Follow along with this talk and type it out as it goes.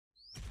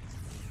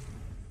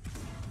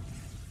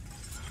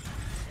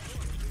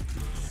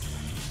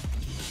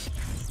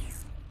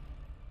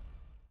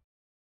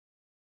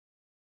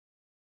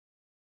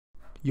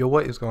Yo,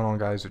 what is going on,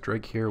 guys? It's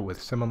Drake here with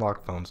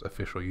SimUnlock Phone's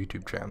official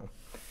YouTube channel.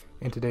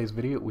 In today's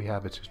video, we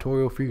have a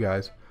tutorial for you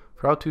guys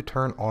for how to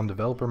turn on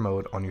developer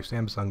mode on your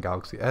Samsung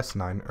Galaxy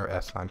S9 or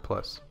S9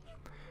 Plus.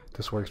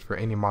 This works for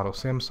any model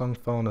Samsung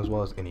phone as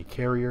well as any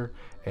carrier,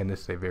 and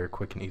this is a very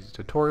quick and easy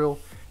tutorial,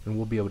 and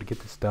we'll be able to get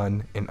this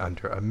done in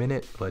under a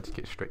minute. Let's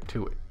get straight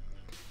to it.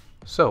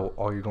 So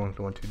all you're going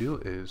to want to do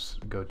is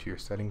go to your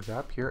settings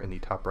app here in the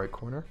top right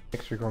corner.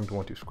 Next, you're going to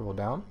want to scroll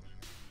down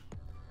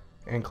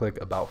and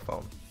click About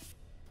Phone.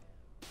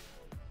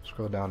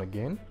 Scroll down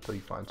again until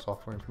you find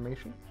software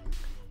information,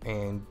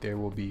 and there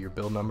will be your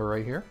build number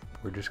right here.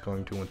 We're just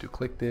going to want to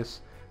click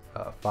this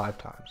 5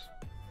 times.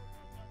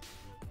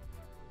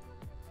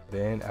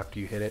 Then after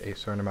you hit it a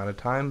certain amount of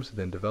times,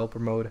 then developer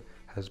mode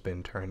has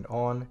been turned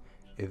on,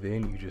 and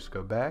then you just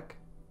go back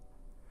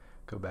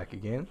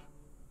again,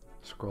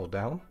 scroll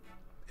down,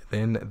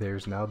 then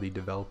there's now the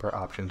developer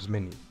options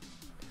menu.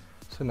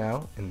 So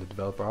now in the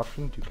developer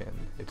options,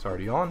 it's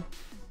already on,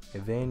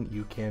 and then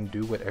you can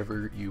do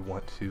whatever you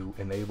want to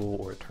enable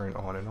or turn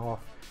on and off.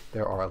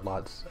 There are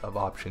lots of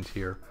options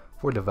here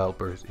for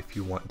developers. If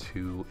you want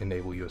to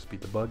enable USB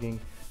debugging,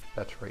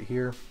 that's right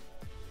here,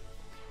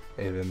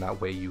 and then that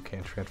way you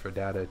can transfer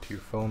data to your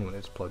phone when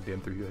it's plugged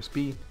in through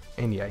USB.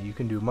 And yeah, you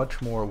can do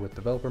much more with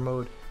developer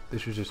mode.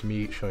 This is just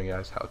me showing you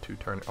guys how to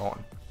turn it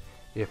on.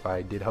 If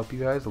I did help you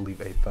guys,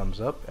 leave a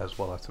thumbs up as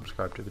well as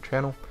subscribe to the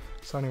channel.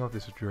 Signing off,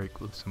 this is Drake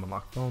with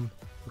SimUnlock Phone.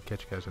 We'll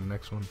catch you guys in the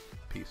next one.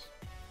 Peace.